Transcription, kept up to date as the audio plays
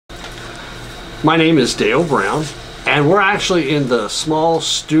My name is Dale Brown, and we're actually in the small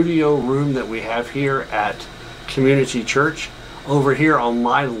studio room that we have here at Community Church. Over here on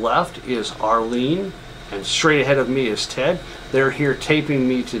my left is Arlene, and straight ahead of me is Ted. They're here taping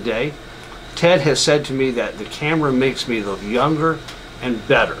me today. Ted has said to me that the camera makes me look younger and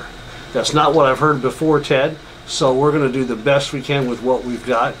better. That's not what I've heard before, Ted, so we're going to do the best we can with what we've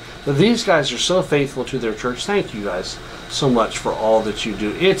got. But these guys are so faithful to their church. Thank you guys so much for all that you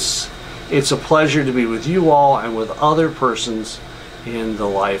do. It's a pleasure to be with you all and with other persons in the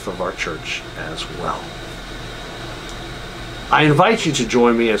life of our church as well. I invite you to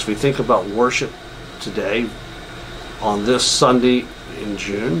join me as we think about worship today on this Sunday in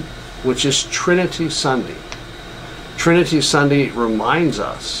June, which is Trinity Sunday. Trinity Sunday reminds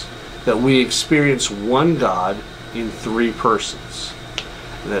us that we experience one God in three persons.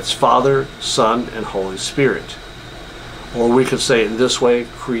 And that's Father, Son, and Holy Spirit. Or we could say it this way: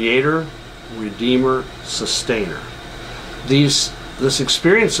 Creator, Redeemer, Sustainer. This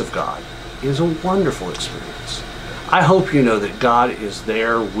experience of God is a wonderful experience. I hope you know that God is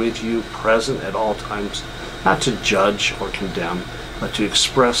there with you, present at all times, not to judge or condemn, but to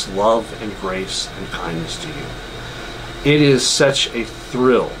express love and grace and kindness to you. It is such a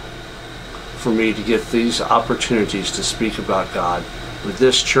thrill for me to get these opportunities to speak about God with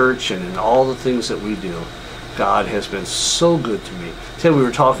this church and in all the things that we do. God has been so good to me. Ted, we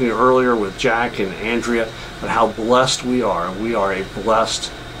were talking earlier with Jack and Andrea about how blessed we are. And we are a blessed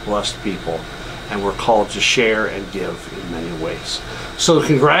people. And we're called to share and give in many ways. So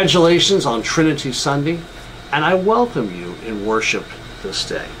congratulations on Trinity Sunday. And I welcome you in worship this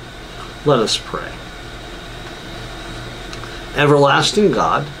day. Let us pray. Everlasting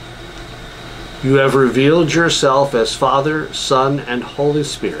God, you have revealed yourself as Father, Son, and Holy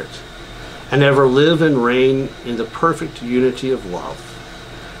Spirit, and ever live and reign in the perfect unity of love.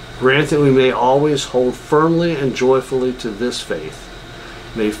 Grant that we may always hold firmly and joyfully to this faith,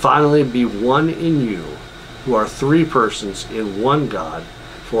 may finally be one in you, who are three persons in one God,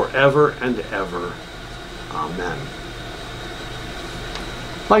 forever and ever. Amen.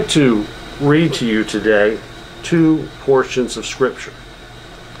 I'd like to read to you today two portions of Scripture.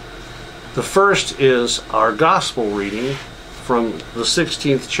 The first is our gospel reading from the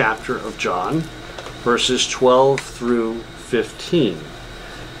 16th chapter of John, verses 12 through 15.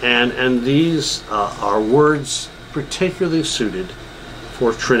 And these are words particularly suited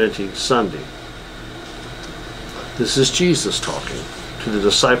for Trinity Sunday. This is Jesus talking to the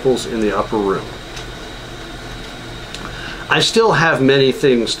disciples in the upper room. I still have many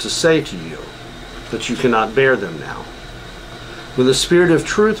things to say to you, but you cannot bear them now. When the Spirit of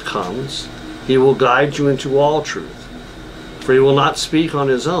truth comes, he will guide you into all truth. For he will not speak on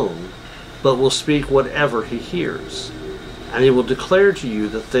his own, but will speak whatever he hears, and he will declare to you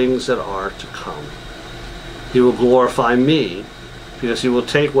the things that are to come. He will glorify me, because he will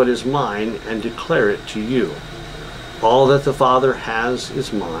take what is mine and declare it to you. All that the Father has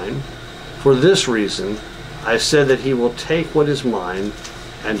is mine. For this reason, I said that he will take what is mine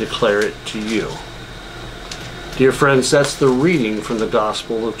and declare it to you. Dear friends, that's the reading from the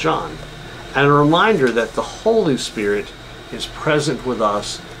Gospel of John, and a reminder that the Holy Spirit is present with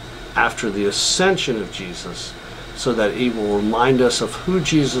us after the ascension of Jesus, so that he will remind us of who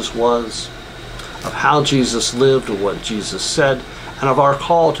Jesus was, of how Jesus lived, of what Jesus said, and of our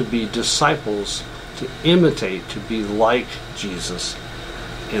call to be disciples, to imitate, to be like Jesus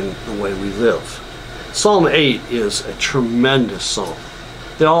in the way we live. Psalm 8 is a tremendous psalm.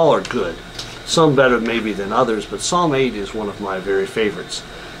 They all are good. Some better maybe than others, but Psalm 8 is one of my very favorites.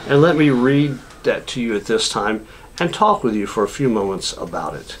 And let me read that to you at this time and talk with you for a few moments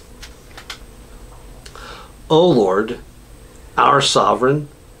about it. O Lord, our sovereign,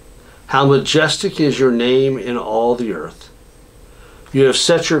 how majestic is your name in all the earth. You have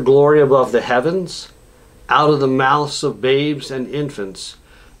set your glory above the heavens. Out of the mouths of babes and infants,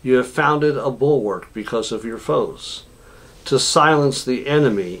 you have founded a bulwark because of your foes, to silence the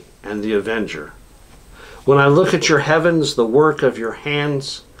enemy and the avenger. When I look at your heavens, the work of your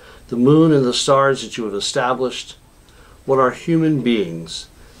hands, the moon and the stars that you have established, what are human beings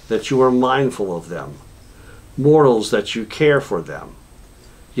that you are mindful of them, mortals that you care for them?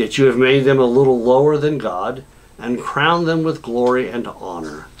 Yet you have made them a little lower than God and crowned them with glory and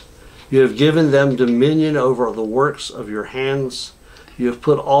honor. You have given them dominion over the works of your hands. You have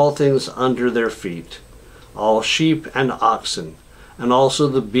put all things under their feet, all sheep and oxen, and also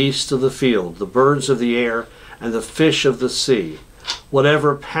the beasts of the field, the birds of the air, and the fish of the sea,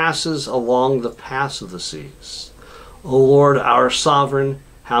 whatever passes along the paths of the seas. O Lord, our sovereign,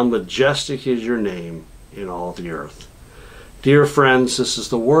 how majestic is your name in all the earth. Dear friends, this is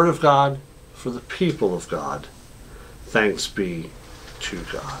the Word of God for the people of God. Thanks be to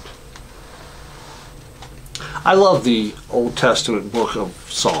God. I love the Old Testament book of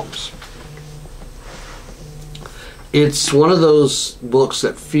Psalms. It's one of those books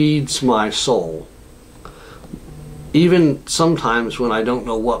that feeds my soul, even sometimes when I don't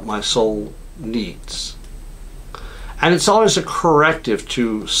know what my soul needs. And it's always a corrective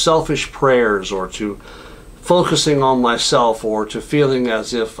to selfish prayers, or to focusing on myself, or to feeling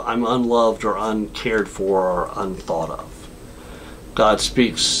as if I'm unloved or uncared for or unthought of. God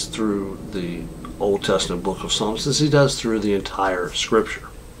speaks through the Old Testament book of Psalms as he does through the entire scripture.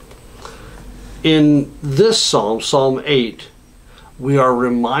 In this psalm, Psalm 8, we are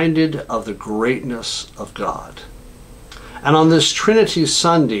reminded of the greatness of God. And on this Trinity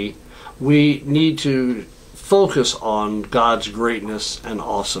Sunday, we need to focus on God's greatness and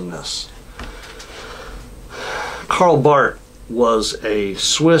awesomeness. Karl Barth was a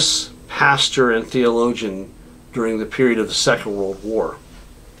Swiss pastor and theologian during the period of the Second World War.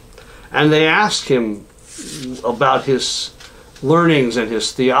 And they asked him about his learnings and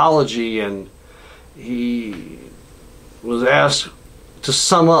his theology, and he was asked to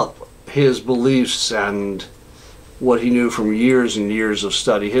sum up his beliefs and what he knew from years and years of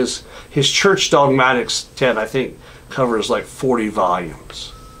study. His Church Dogmatics, Ted, I think, covers like 40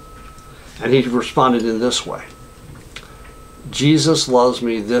 volumes. And he responded in this way: Jesus loves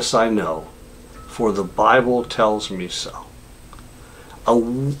me, this I know, for the Bible tells me so. A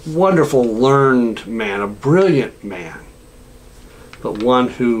wonderful, learned man, a brilliant man, but one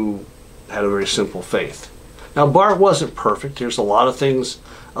who had a very simple faith. Now, Barth wasn't perfect. There's a lot of things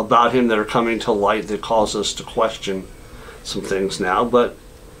about him that are coming to light that cause us to question some things now, but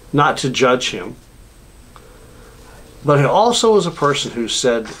not to judge him. But he also was a person who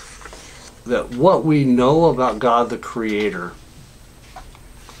said that what we know about God the Creator,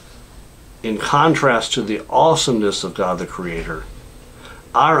 in contrast to the awesomeness of God the Creator,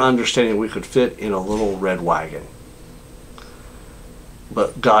 our understanding we could fit in a little red wagon.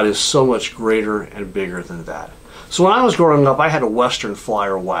 But God is so much greater and bigger than that. So when I was growing up, I had a Western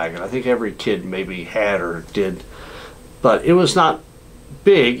Flyer wagon. I think every kid maybe had or did. But it was not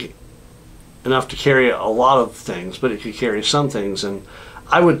big enough to carry a lot of things, but it could carry some things. And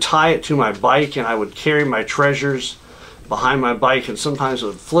I would tie it to my bike, and I would carry my treasures behind my bike, and sometimes it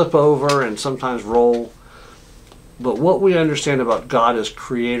would flip over and sometimes roll. But what we understand about God as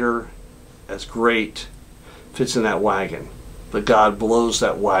Creator, as great, fits in that wagon. But God blows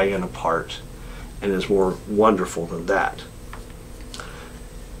that wagon apart and is more wonderful than that.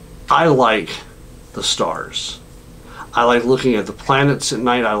 I like the stars. I like looking at the planets at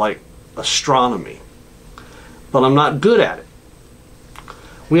night. I like astronomy. But I'm not good at it.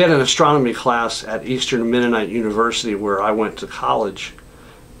 We had an astronomy class at Eastern Mennonite University where I went to college,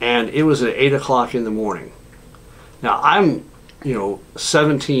 and it was at 8 o'clock in the morning. Now, I'm,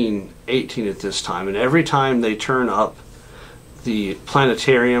 17, 18 at this time, and every time they turn up the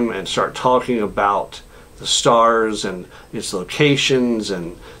planetarium and start talking about the stars and its locations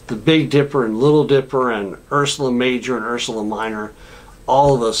and the Big Dipper and Little Dipper and Ursula Major and Ursula Minor,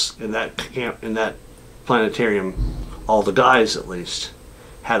 all of us in that camp, in that planetarium, all the guys at least,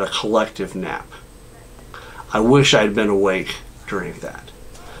 had a collective nap. I wish I'd been awake during that,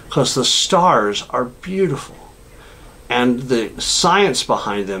 because the stars are beautiful and the science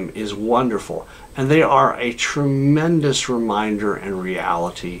behind them is wonderful, and they are a tremendous reminder and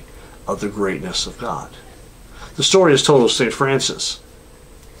reality of the greatness of God. The story is told of St. Francis,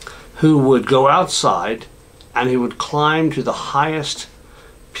 who would go outside and he would climb to the highest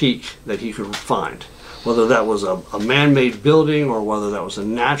peak that he could find, whether that was a man-made building or whether that was a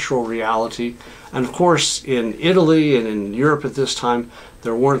natural reality. And of course, in Italy and in Europe at this time,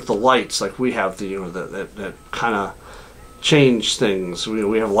 there weren't the lights like we have, that kind of change things.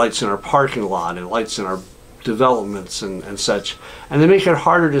 We have lights in our parking lot and lights in our developments and such, and they make it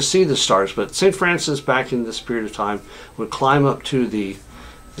harder to see the stars. But St. Francis, back in this period of time, would climb up to the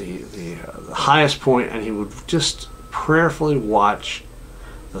highest point, and he would just prayerfully watch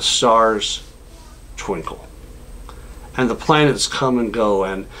the stars twinkle, and the planets come and go,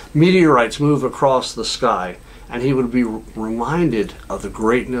 and meteorites move across the sky, and he would be reminded of the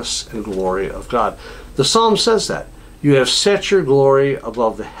greatness and glory of God. The Psalm says that. You have set your glory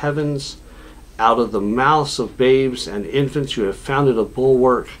above the heavens. Out of the mouths of babes and infants you have founded a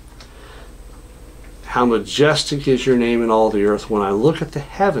bulwark. How majestic is your name in all the earth. When I look at the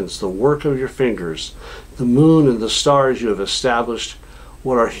heavens, the work of your fingers, the moon and the stars you have established,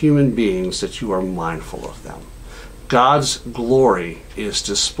 what are human beings that you are mindful of them? God's glory is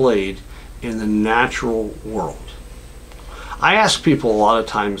displayed in the natural world. I ask people a lot of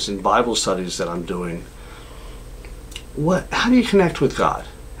times in Bible studies that I'm doing, how do you connect with God?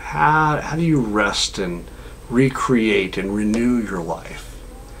 How do you rest and recreate and renew your life?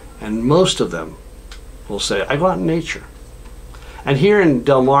 And most of them will say, I go out in nature. And here in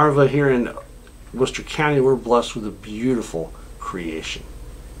Delmarva, here in Worcester County, we're blessed with a beautiful creation.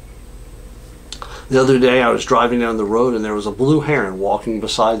 The other day I was driving down the road and there was a blue heron walking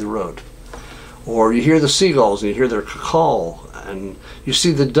beside the road. Or you hear the seagulls and you hear their call, and you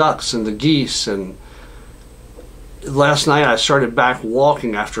see the ducks and the geese. And last night I started back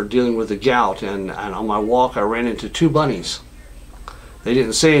walking after dealing with the gout, and on my walk I ran into 2 bunnies. They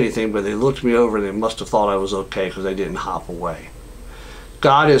didn't say anything, but they looked me over and they must have thought I was okay because they didn't hop away.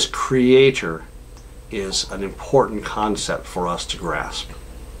 God as creator is an important concept for us to grasp.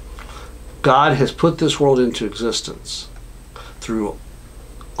 God has put this world into existence through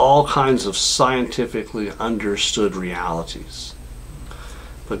all kinds of scientifically understood realities.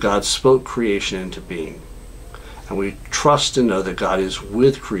 But God spoke creation into being. And we trust and know that God is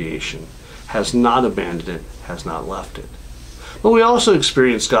with creation, has not abandoned it, has not left it. But we also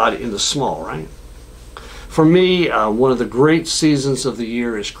experience God in the small, right? For me, one of the great seasons of the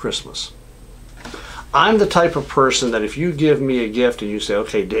year is Christmas. I'm the type of person that if you give me a gift and you say,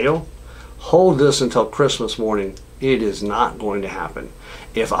 okay, Dale, hold this until Christmas morning, it is not going to happen.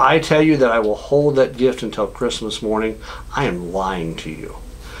 If I tell you that I will hold that gift until Christmas morning, I am lying to you.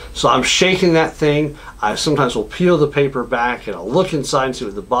 So I'm shaking that thing. I sometimes will peel the paper back and I'll look inside and see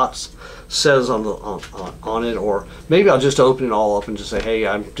what the box says on it, or maybe I'll just open it all up and just say, hey,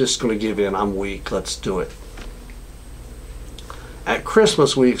 I'm just going to give in. I'm weak. Let's do it. At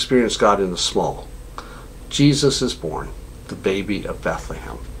Christmas, we experience God in the small. Jesus is born, the baby of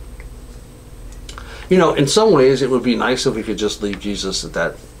Bethlehem. You know, in some ways, it would be nice if we could just leave Jesus at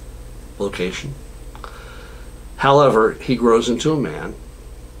that location. However, he grows into a man.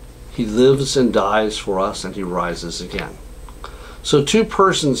 He lives and dies for us, and he rises again. So 2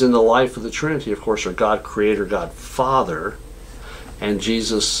 persons in the life of the Trinity, of course, are God Creator, God Father, and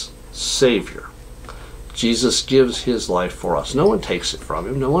Jesus Savior. Jesus gives his life for us. No one takes it from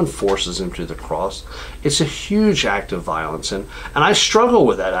him. No one forces him to the cross. It's a huge act of violence, and I struggle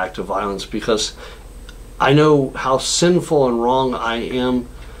with that act of violence because I know how sinful and wrong I am,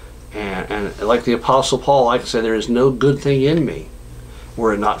 and like the Apostle Paul, I can say there is no good thing in me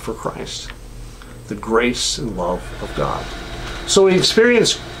were it not for Christ, the grace and love of God. So we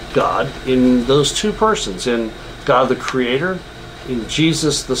experience God in those 2 persons, in God the Creator, in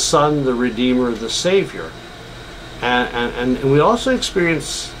Jesus the Son, the Redeemer, the Savior. And we also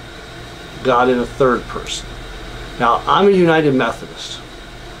experience God in a 3rd person. Now, I'm a United Methodist.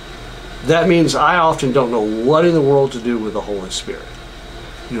 That means I often don't know what in the world to do with the Holy Spirit.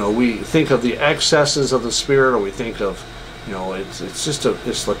 You know, we think of the excesses of the Spirit, or we think of, you know, it's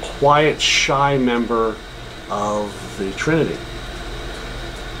the quiet, shy member of the Trinity.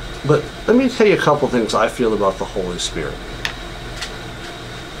 But let me tell you a couple things I feel about the Holy Spirit.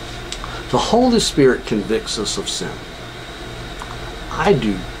 The Holy Spirit convicts us of sin. I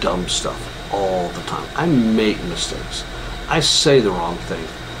do dumb stuff all the time. I make mistakes. I say the wrong thing.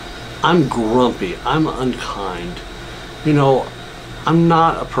 I'm grumpy. I'm unkind. You know, I'm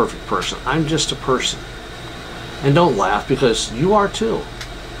not a perfect person. I'm just a person. And don't laugh, because you are too.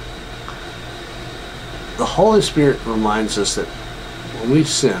 The Holy Spirit reminds us that when we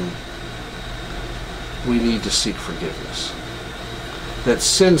sin, we need to seek forgiveness. That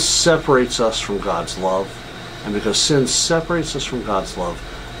sin separates us from God's love, and because sin separates us from God's love,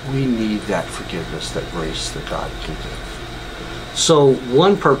 we need that forgiveness, that grace that God can give. So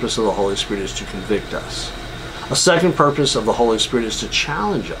one purpose of the Holy Spirit is to convict us. A second purpose of the Holy Spirit is to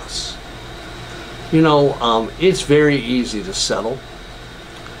challenge us. You know, it's very easy to settle.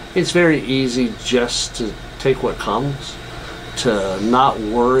 It's very easy just to take what comes, to not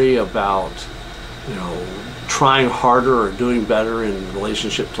worry about, you know, trying harder or doing better in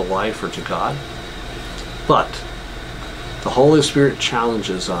relationship to life or to God. But the Holy Spirit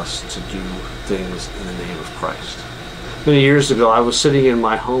challenges us to do things in the name of Christ. Many years ago, I was sitting in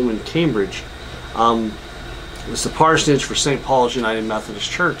my home in Cambridge. It was the parsonage for St. Paul's United Methodist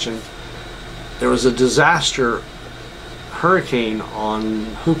Church, and there was a disaster hurricane on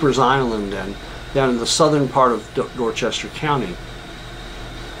Hooper's Island and down in the southern part of Dorchester County.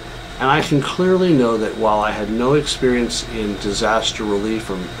 And I can clearly know that while I had no experience in disaster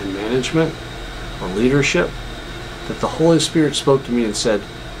relief or in management or leadership, that the Holy Spirit spoke to me and said,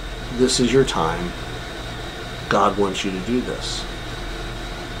 this is your time. God wants you to do this.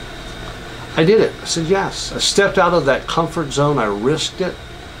 I did it. I said yes. I stepped out of that comfort zone. I risked it.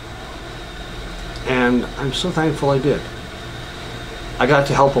 And I'm so thankful I did. I got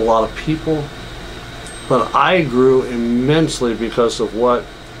to help a lot of people, but I grew immensely because of what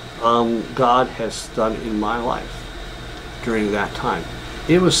God has done in my life during that time.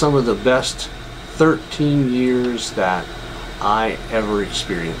 It was some of the best 13 years that I ever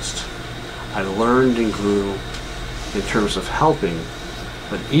experienced. I learned and grew in terms of helping,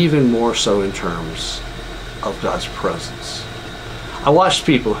 but even more so in terms of God's presence. I watched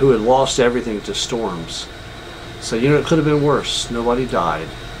people who had lost everything to storms say, you know, it could have been worse. Nobody died.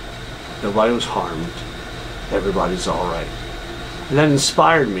 Nobody was harmed. Everybody's all right. And that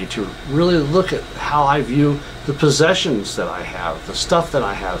inspired me to really look at how I view the possessions that I have, the stuff that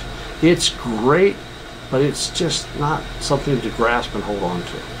I have. It's great, but it's just not something to grasp and hold on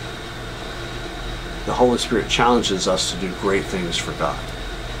to. The Holy Spirit challenges us to do great things for God.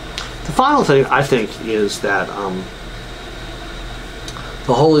 The final thing, I think, is that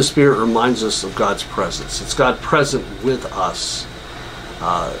the Holy Spirit reminds us of God's presence. It's God present with us.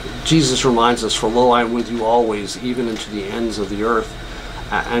 Jesus reminds us, for lo, I am with you always, even into the ends of the earth.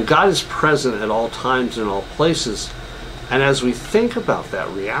 And God is present at all times and all places. And as we think about that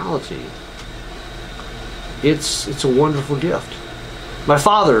reality, it's a wonderful gift. My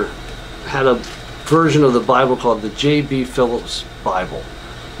father had a version of the Bible called the J.B. Phillips Bible.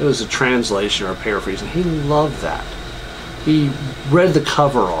 It was a translation or a paraphrase, and he loved that. He read the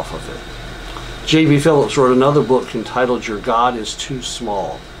cover off of it. J.B. Phillips wrote another book entitled Your God is Too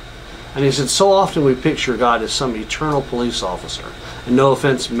Small. And he said, so often we picture God as some eternal police officer. And no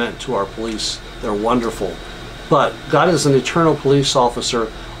offense meant to our police, they're wonderful. But God is an eternal police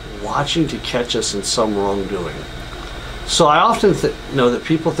officer watching to catch us in some wrongdoing. So I often know that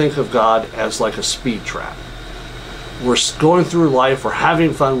people think of God as like a speed trap. We're going through life, we're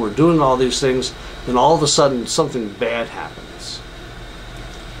having fun, we're doing all these things, then all of a sudden something bad happens.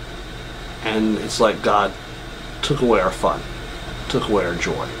 And it's like God took away our fun, took away our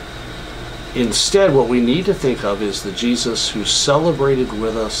joy. Instead, what we need to think of is the Jesus who celebrated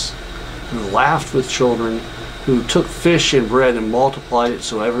with us, who laughed with children, who took fish and bread and multiplied it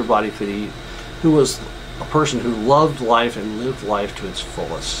so everybody could eat, who was a person who loved life and lived life to its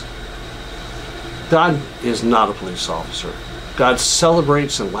fullest. God is not a police officer. God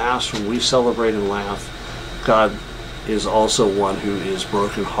celebrates and laughs when we celebrate and laugh. God is also one who is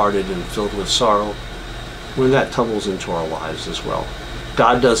brokenhearted and filled with sorrow when that tumbles into our lives as well.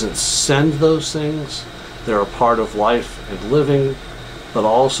 God doesn't send those things. They're a part of life and living, but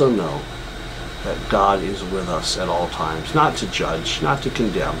also know that God is with us at all times, not to judge, not to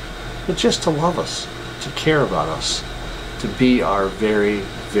condemn, but just to love us, to care about us, to be our very,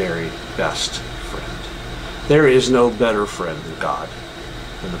 very best friend. There is no better friend than God,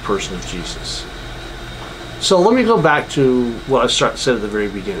 in the person of Jesus. So let me go back to what I said at the very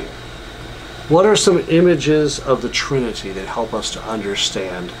beginning. What are some images of the Trinity that help us to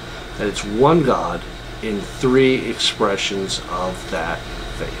understand that it's one God in three expressions of that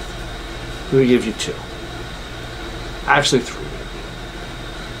faith? Let me give you two. Actually three.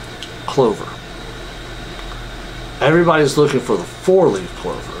 Clover. Everybody's looking for the four-leaf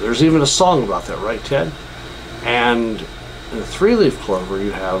clover. There's even a song about that, right, Ted? And in the three-leaf clover,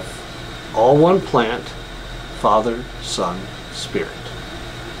 you have all one plant, Father, Son, Spirit.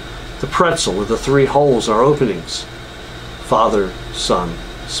 The pretzel with the three holes are openings, Father, Son,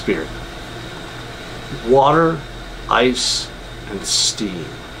 Spirit. Water, ice, and steam,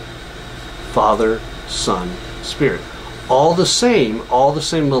 Father, Son, Spirit. All the same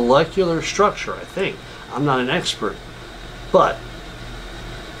molecular structure, I think. I'm not an expert, but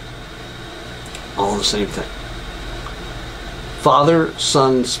all the same thing. Father,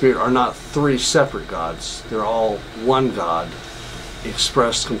 Son, Spirit are not three separate gods. They're all one God,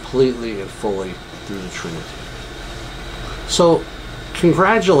 expressed completely and fully through the Trinity. So,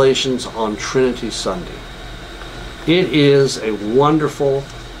 congratulations on Trinity Sunday. It is a wonderful,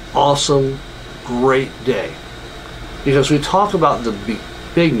 awesome, great day because we talk about the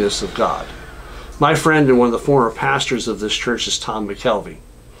bigness of God. My friend and one of the former pastors of this church is Tom McKelvey.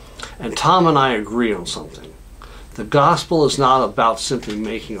 And Tom and I agree on something. The gospel is not about simply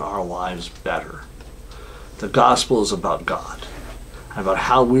making our lives better. The gospel is about God, about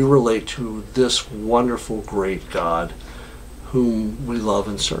how we relate to this wonderful, great God whom we love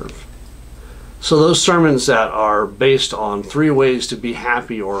and serve. So those sermons that are based on 3 ways to be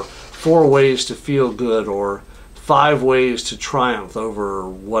happy, or 4 ways to feel good, or 5 ways to triumph over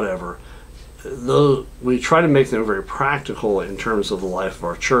whatever, though we try to make them very practical in terms of the life of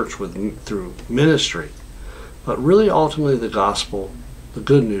our church through ministry. But really, ultimately, the gospel, the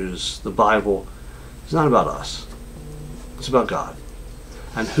good news, the Bible, is not about us. It's about God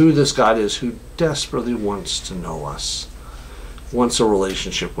and who this God is who desperately wants to know us. wants a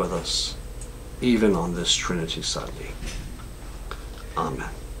relationship with us, even on this Trinity Sunday. Amen.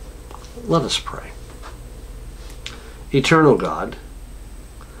 Let us pray. Eternal God,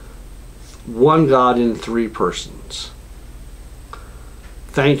 one God in three persons,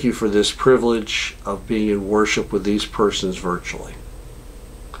 thank you for this privilege of being in worship with these persons virtually.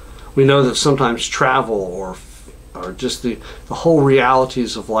 We know that sometimes travel or just the whole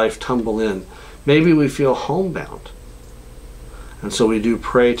realities of life tumble in. Maybe we feel homebound. And so we do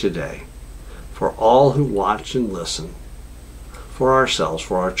pray today for all who watch and listen, for ourselves,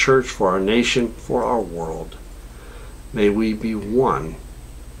 for our church, for our nation, for our world. May we be one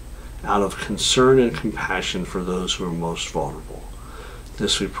out of concern and compassion for those who are most vulnerable.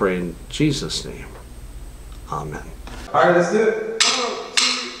 This we pray in Jesus' name. Amen. All right, let's do it.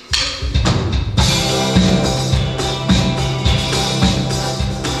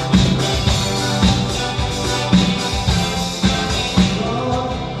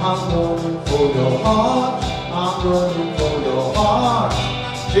 I'm running for your heart. I'm running for your heart.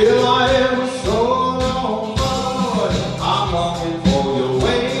 Till I am a soul on fire. I'm longing for your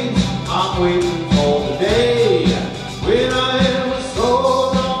ways. I'm waiting for the day when I am a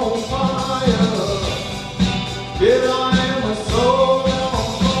soul on fire. Till I am a soul on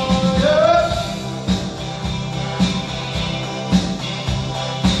fire.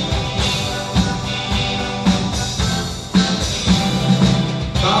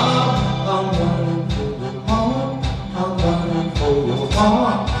 I'm running for your heart. I'm running for your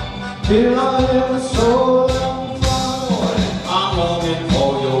heart. Till I am a soul on fire. I'm longing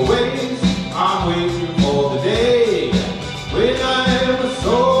for your ways. I'm waiting for the day when I am a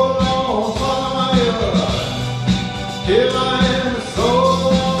soul on fire. Till I am a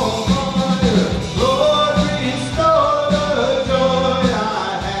soul on fire. Lord, restore the joy I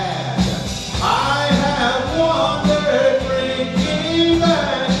had. I have wandered, bring me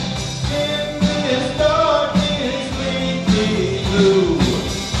back. In this darkness, lead me through.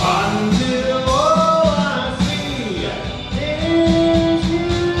 Until all I see is you.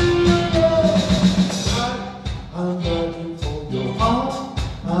 I'm running for your heart.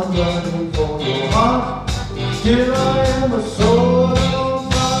 I'm running for your heart. Till I am a soul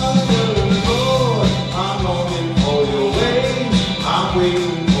on fire, Lord. I'm longing for your ways. I'm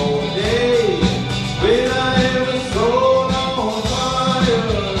waiting for the day when I am a soul on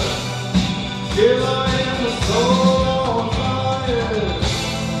fire. Till I am a soul on fire.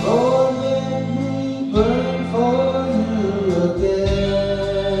 Lord, let me burn for you again.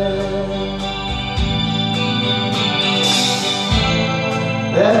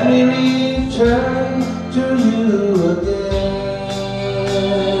 Let me return to you again.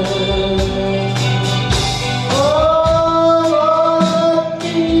 Oh, Lord, let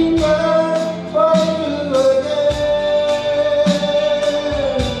me burn for you again.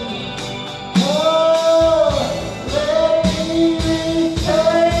 Oh, let me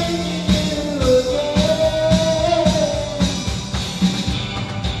return to you again.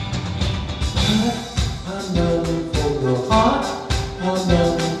 I'm running for your heart. I'm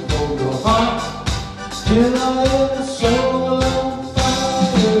running for your heart. Till I am a soul on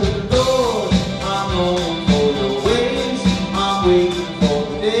fire, Lord. I'm longing for your ways. I'm waiting for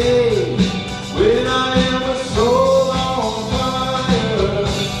the day when I am a soul on fire.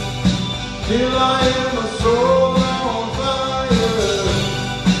 Till I am a soul on fire.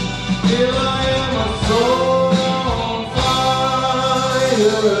 Till I am a soul on fire.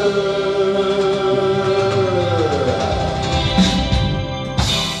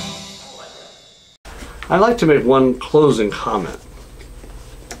 I'd like to make one closing comment.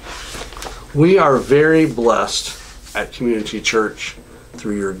 We are very blessed at Community Church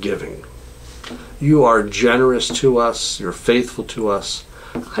through your giving. You are generous to us. You're faithful to us.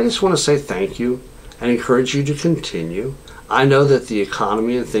 I just want to say thank you and encourage you to continue. I know that the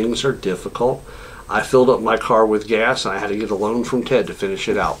economy and things are difficult. I filled up my car with gas and I had to get a loan from Ted to finish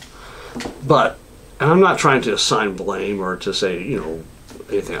it out. And I'm not trying to assign blame or to say,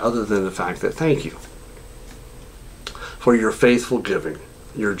 anything other than the fact that thank you for your faithful giving,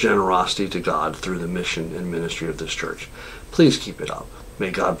 your generosity to God through the mission and ministry of this church. Please keep it up. May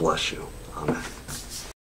God bless you. Amen.